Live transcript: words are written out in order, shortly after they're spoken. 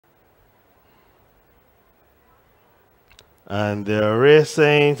And they're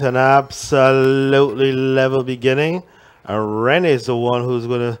racing to an absolutely level beginning. And Ren is the one who's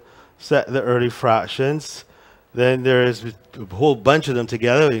going to set the early fractions. Then there is a whole bunch of them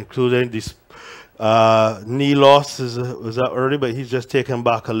together, including this Nilos was out early, but he's just taken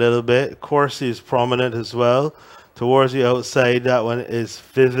back a little bit. Corsi is prominent as well. Towards the outside, that one is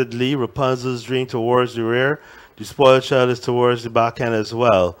Vividly. Rapunzel's Dream towards the rear. The Spoiled Child is towards the back end as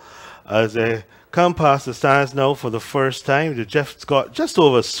well. As they come past the stands now for the first time, they just got just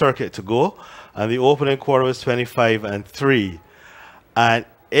over a circuit to go. And the opening quarter was 25-3. And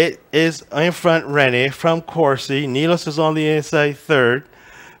it is in front Rene from Corsi. Nilos is on the inside third.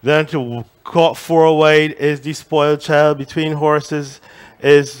 Then to caught 4 wide is the Spoiled Child. Between horses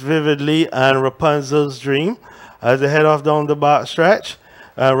is Vividly and Rapunzel's Dream. As they head off down the back stretch,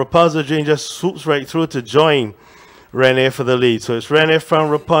 Rapunzel's Dream just swoops right through to join Rene for the lead. So it's Rene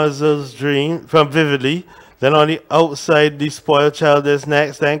from Rapunzel's Dream, from Vividly. Then on the outside, the Spoiled Child is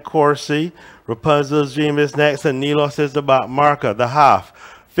next. Then Corsi. Rapunzel's Dream is next. And Nilos is the back marker, the half.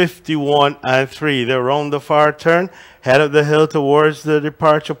 51-3. They're around the far turn, head up the hill towards the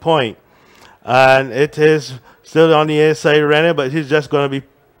departure point. And it is still on the inside Rene, but he's just going to be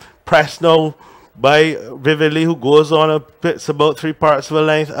pressed now by Vividly, who goes on a bit, about 3/4 of a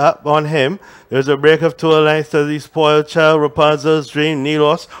length up on him. There's a break of 2 lengths to the Spoiled Child, Rapunzel's Dream,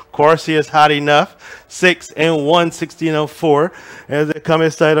 Nilos. Corsi has had enough. 6-1, 16-4 as they come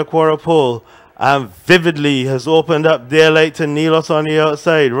inside a quarter pole. And Vividly has opened up daylight to Nilos on the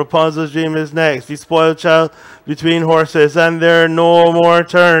outside. Rapunzel's Dream is next. The Spoiled Child between horses, and there are no more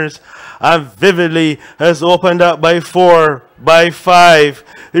turns. And Vividly has opened up by 4, by 5.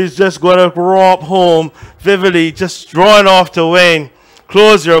 He's just going to romp home. Vividly just drawing off to win.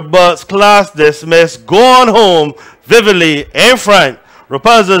 Close your butts. Class dismissed. Going home. Vividly in front.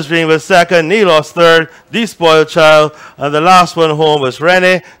 Rapunzel's Dream was second. Nilos third. The Spoiled Child. And the last one home was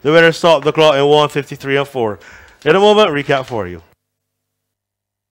Rene. The winner stopped the clock in 1:53-4. In a moment, recap for you.